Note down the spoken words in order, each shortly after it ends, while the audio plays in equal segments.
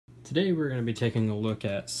Today we're going to be taking a look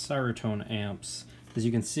at SiraTone amps. As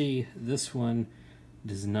you can see, this one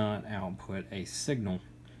does not output a signal.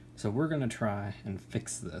 So we're going to try and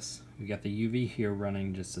fix this. We got the UV here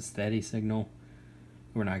running just a steady signal.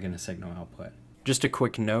 We're not getting a signal output. Just a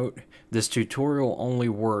quick note, this tutorial only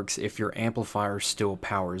works if your amplifier still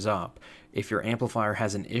powers up. If your amplifier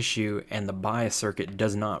has an issue and the bias circuit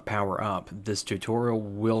does not power up, this tutorial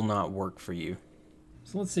will not work for you.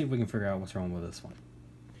 So let's see if we can figure out what's wrong with this one.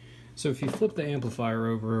 So if you flip the amplifier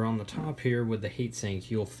over on the top here with the heatsink,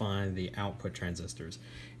 you'll find the output transistors.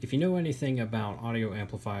 If you know anything about audio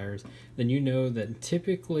amplifiers, then you know that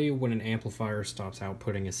typically when an amplifier stops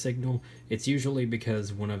outputting a signal, it's usually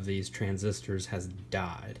because one of these transistors has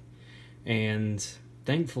died. And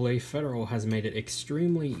thankfully, Federal has made it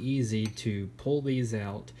extremely easy to pull these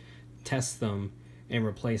out, test them, and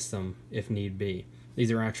replace them if need be.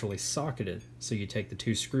 These are actually socketed, so you take the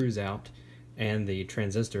two screws out and the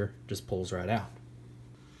transistor just pulls right out.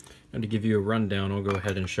 Now to give you a rundown, I'll go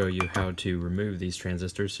ahead and show you how to remove these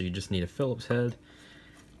transistors. So you just need a Phillips head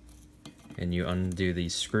and you undo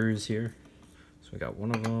these screws here. So we got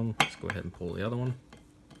one of them. Let's go ahead and pull the other one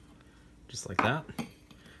just like that.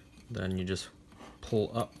 Then you just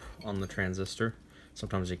pull up on the transistor.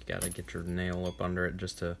 Sometimes you gotta get your nail up under it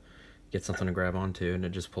just to get something to grab onto, and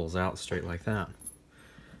it just pulls out straight like that.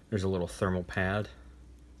 There's a little thermal pad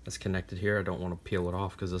that's connected here. I don't want to peel it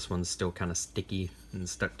off because this one's still kind of sticky and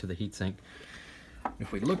stuck to the heatsink.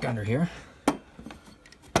 If we look under here, I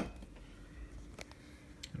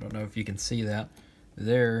don't know if you can see that,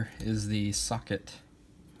 there is the socket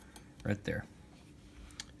right there.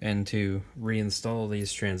 And to reinstall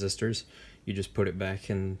these transistors, you just put it back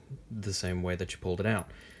in the same way that you pulled it out.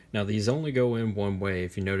 Now these only go in one way.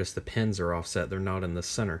 If you notice, the pins are offset, they're not in the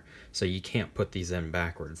center, so you can't put these in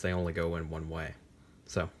backwards. They only go in one way.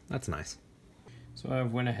 So that's nice. So I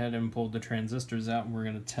went ahead and pulled the transistors out, and we're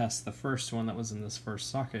going to test the first one that was in this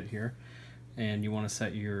first socket here. And you want to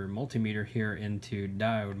set your multimeter here into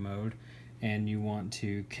diode mode, and you want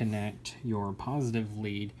to connect your positive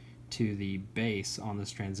lead to the base on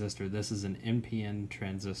this transistor. This is an NPN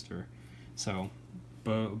transistor, so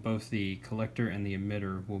both the collector and the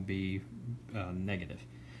emitter will be negative.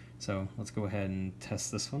 So let's go ahead and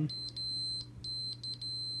test this one.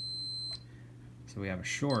 So we have a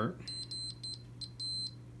short.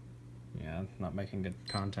 Yeah, not making good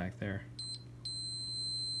contact there.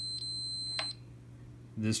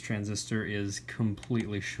 This transistor is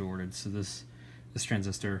completely shorted, so this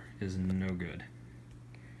transistor is no good.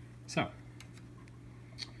 So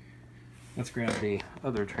let's grab the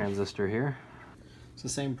other transistor here. It's the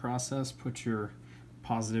same process. Put your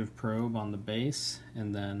positive probe on the base,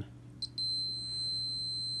 and then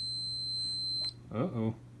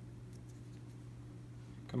come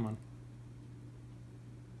on.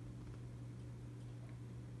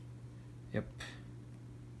 Yep.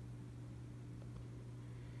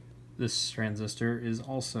 This transistor is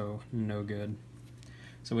also no good.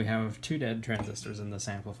 So we have two dead transistors in this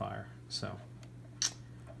amplifier. So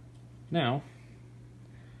now,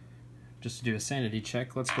 just to do a sanity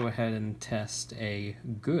check, let's go ahead and test a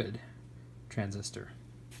good transistor.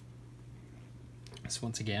 So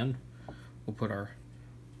once again, we'll put our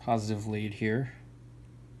positive lead here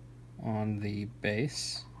on the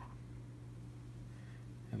base,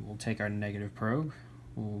 and we'll take our negative probe,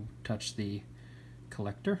 we'll touch the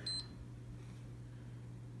collector,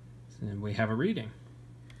 and we have a reading.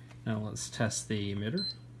 Now let's test the emitter.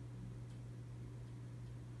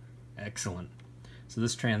 Excellent. So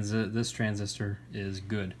this transistor is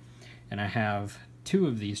good, and I have two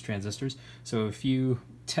of these transistors. So if you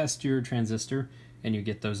test your transistor and you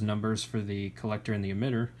get those numbers for the collector and the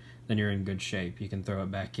emitter, then you're in good shape. You can throw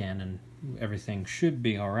it back in and everything should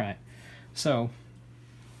be alright. So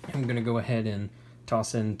I'm going to go ahead and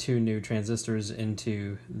toss in two new transistors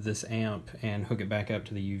into this amp and hook it back up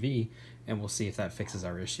to the UV, and we'll see if that fixes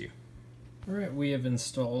our issue. Alright, we have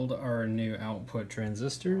installed our new output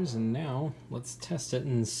transistors, and now let's test it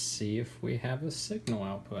and see if we have a signal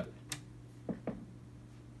output.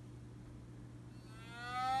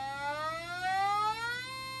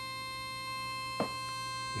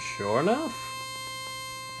 Sure enough,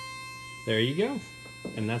 there you go.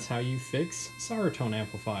 And that's how you fix SiraTone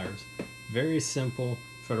amplifiers. Very simple.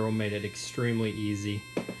 Federal made it extremely easy.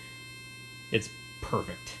 It's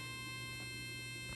perfect.